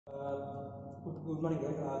Good morning,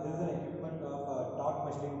 guys. This is an equipment of torque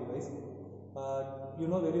measuring device. You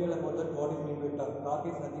know very well about that. What is meant by torque?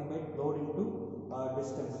 Torque is nothing but load into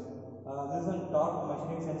distance. This is a torque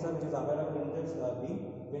measuring sensor which is available in this beam.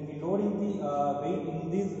 When we loading the weight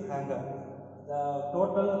in this hanger, the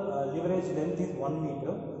total leverage length is 1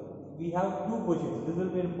 meter. We have two positions. This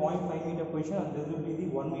will be in 0.5 meter position and this will be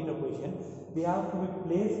the 1 meter position. They have to be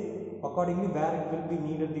placed accordingly where it will be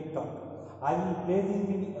needed the torque. I will be placing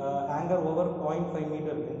the hanger over 0.5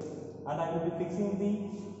 meter length and I will be fixing the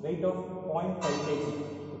weight of 0.5 kg.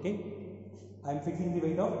 Okay, I am fixing the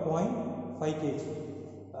weight of 0.5 kg.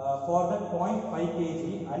 For that 0.5 kg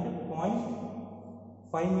and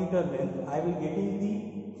 0.5 meter length, I will getting the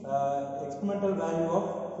experimental value of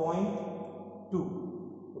 0.2.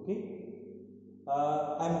 Okay, I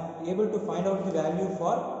am able to find out the value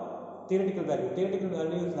for theoretical value. Theoretical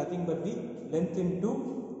value is nothing but the length into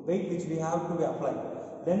weight which we have to be applied.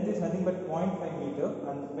 Length is nothing but 0.5 meter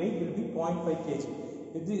and weight will be 0.5 kg.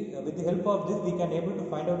 With the help of this, we can able to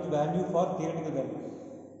find out the value for theoretical value.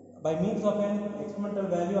 By means of an experimental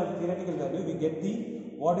value and theoretical value, we get the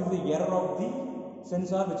what is the error of the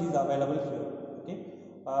sensor which is available here. Okay,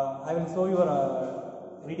 I will show your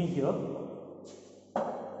reading here.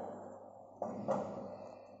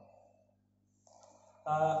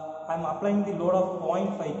 I am applying the load of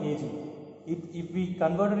 0.5 kg. If we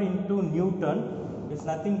convert it into Newton, it's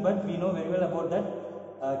nothing but we know very well about that.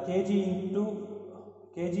 Kg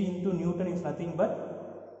into Newton is nothing but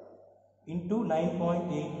into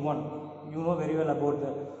 9.81. You know very well about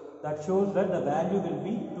that. That shows that the value will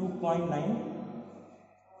be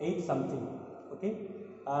 2.98 something. Okay.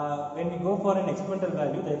 When we go for an experimental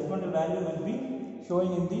value, the experimental value will be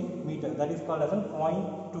showing in the meter. That is called as a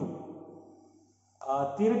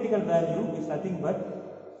 0.2. Theoretical value is nothing but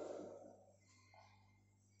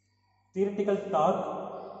theoretical torque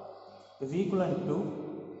is equivalent to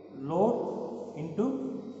load into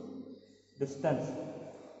distance.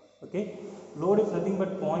 Okay, load is nothing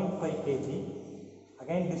but 0.5 kg.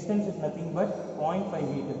 Again, distance is nothing but 0.5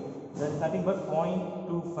 meter. That is nothing but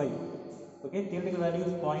 0.25. Okay, theoretical value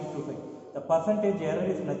is 0.25. The percentage error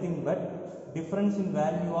is nothing but difference in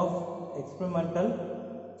value of experimental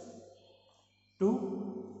to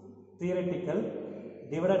theoretical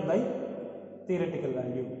divided by theoretical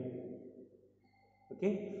value.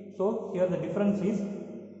 Okay, so here the difference is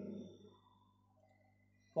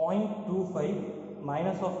 0.25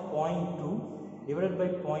 minus of 0.2 divided by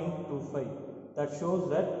 0.25. That shows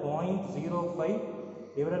that 0.05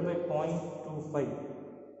 divided by 0.25.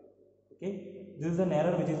 Okay, this is an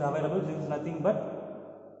error which is available. This is nothing but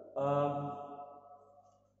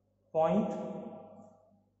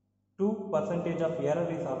 0.2% of error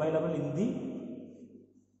is available in the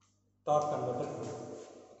torque converter.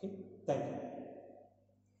 Okay, thank you.